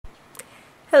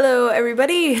Hello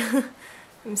everybody!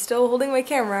 I'm still holding my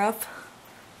camera up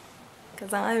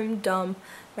because I'm dumb.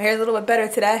 My hair's a little bit better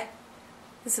today.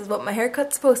 This is what my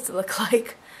haircut's supposed to look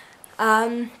like.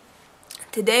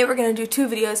 Today we're going to do two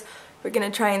videos. We're going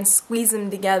to try and squeeze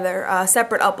them together,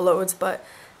 separate uploads, but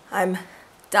I'm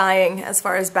dying as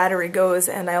far as battery goes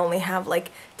and I only have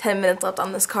like 10 minutes left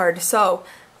on this card. So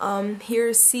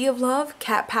here's Sea of Love,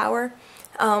 Cat Power.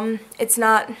 It's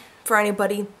not for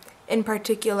anybody in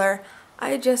particular.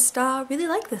 I just really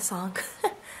like this song.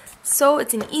 So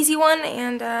it's an easy one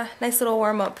and a nice little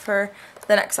warm-up for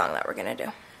the next song that we're gonna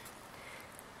do.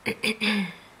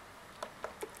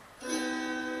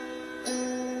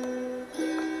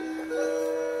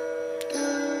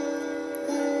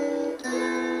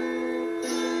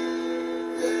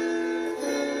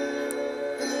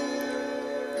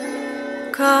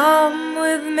 Come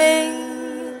with me,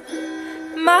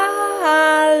 my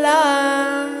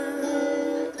love,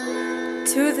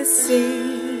 to the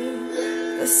sea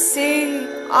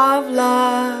of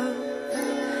love.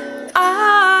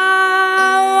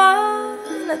 I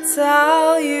wanna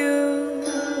tell you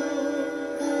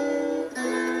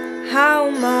how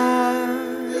much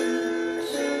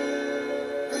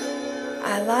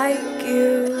I like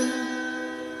you.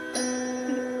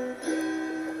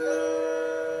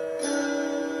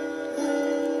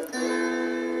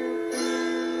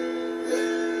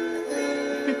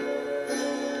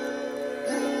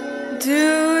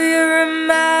 Do you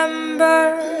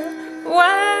remember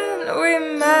when we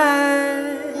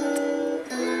met?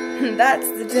 That's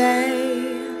the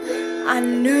day I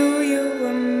knew you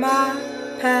were my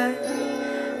pet.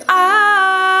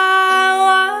 I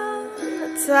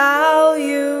wanna tell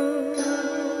you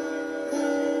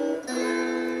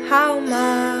how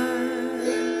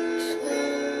much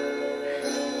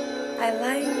I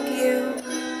like you.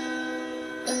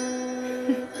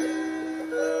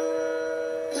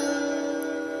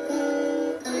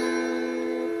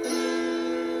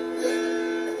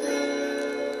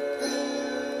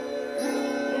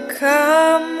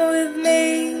 Come with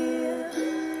me,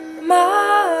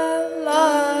 my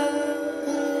love,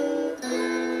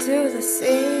 to the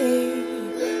sea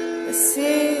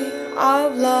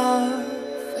of love.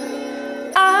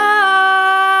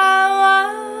 I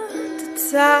want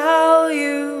to tell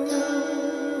you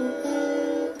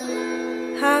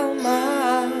how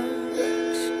much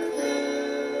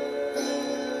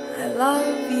I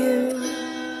love you.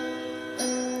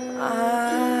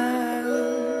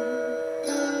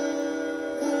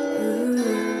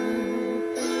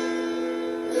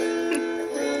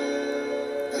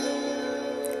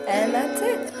 And that's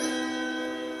it.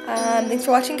 Thanks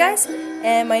for watching, guys,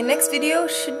 and my next video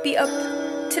should be up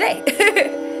today.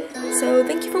 So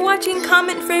thank you for watching.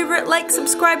 Comment, favorite, like,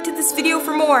 subscribe to this video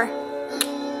for more.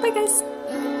 Bye, guys.